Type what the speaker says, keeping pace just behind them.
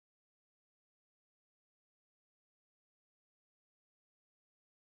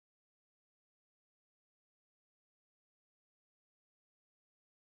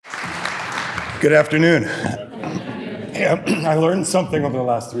Good afternoon. Yeah, I learned something over the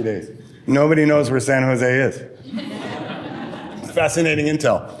last 3 days. Nobody knows where San Jose is. Fascinating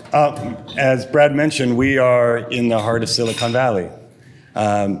intel. As Brad mentioned, we are in the heart of Silicon Valley.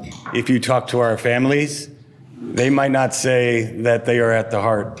 If you talk to our families, they might not say that they are at the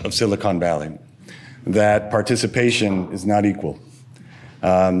heart of Silicon Valley, that participation is not equal,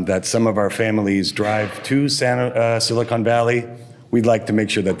 that some of our families drive to Silicon Valley. We'd like to make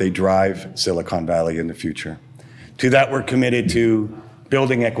sure that they drive Silicon Valley in the future. To that, we're committed to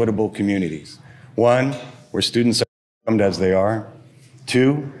building equitable communities. One, where students are welcomed as they are.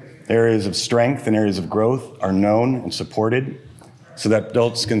 Two, areas of strength and areas of growth are known and supported so that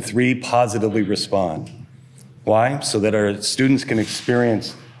adults can, three, positively respond. Why? So that our students can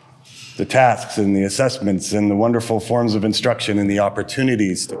experience the tasks and the assessments and the wonderful forms of instruction and the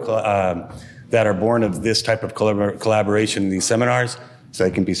opportunities to, that are born of this type of collaboration in these seminars, so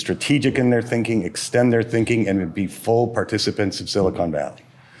they can be strategic in their thinking, extend their thinking, and be full participants of Silicon Valley.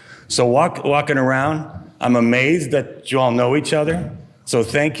 So walking around, I'm amazed that you all know each other. So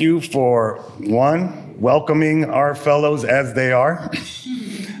thank you for, one, welcoming our fellows as they are.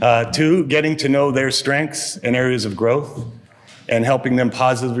 Two, getting to know their strengths and areas of growth and helping them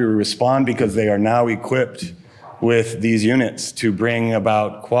positively respond because they are now equipped with these units to bring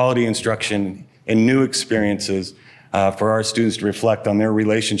about quality instruction and new experiences for our students to reflect on their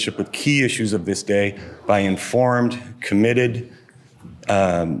relationship with key issues of this day by informed, committed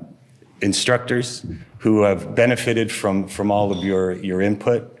instructors who have benefited from all of your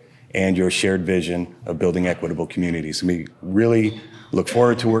input and your shared vision of building equitable communities. And we really look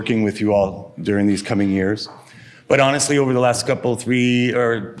forward to working with you all during these coming years. But honestly, over the last couple days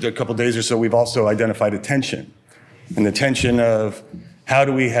or so, we've also identified a tension. And the tension of how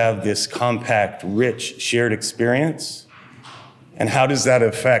do we have this compact, rich, shared experience? And how does that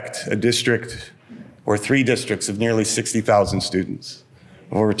affect a district or 3 districts of nearly 60,000 students,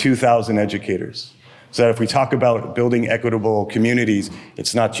 over 2,000 educators? So that if we talk about building equitable communities,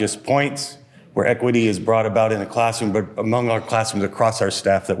 it's not just points where equity is brought about in a classroom, but among our classrooms across our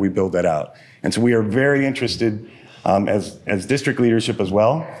staff that we build that out. And so we are very interested as district leadership as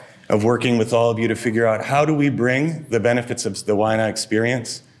well, of working with all of you to figure out how do we bring the benefits of the Waianae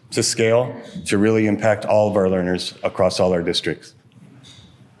experience to scale to really impact all of our learners across all our districts.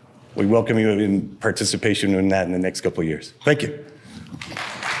 We welcome you in participation in that in the next couple of years. Thank you.